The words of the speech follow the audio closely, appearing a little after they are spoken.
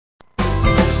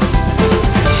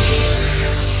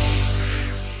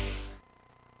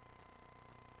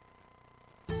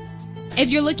If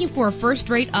you're looking for a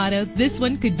first-rate auto, this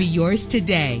one could be yours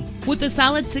today. With a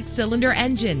solid 6-cylinder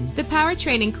engine, the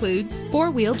powertrain includes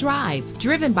 4-wheel drive,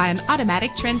 driven by an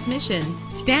automatic transmission.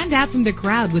 Stand out from the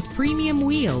crowd with premium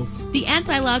wheels. The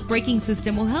anti-lock braking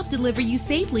system will help deliver you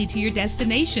safely to your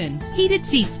destination. Heated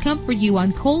seats comfort you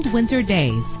on cold winter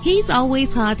days. He's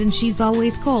always hot and she's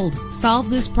always cold. Solve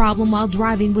this problem while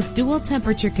driving with dual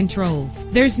temperature controls.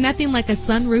 There's nothing like a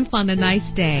sunroof on a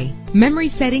nice day. Memory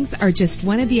settings are just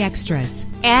one of the extras.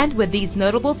 And with these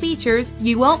notable features,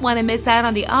 you won't want to miss out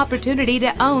on the opportunity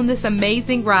to own this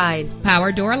amazing ride.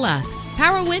 Power door locks,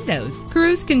 power windows,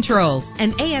 cruise control,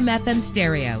 an AM/FM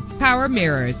stereo, power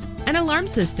mirrors, an alarm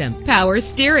system, power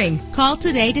steering. Call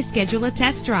today to schedule a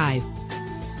test drive.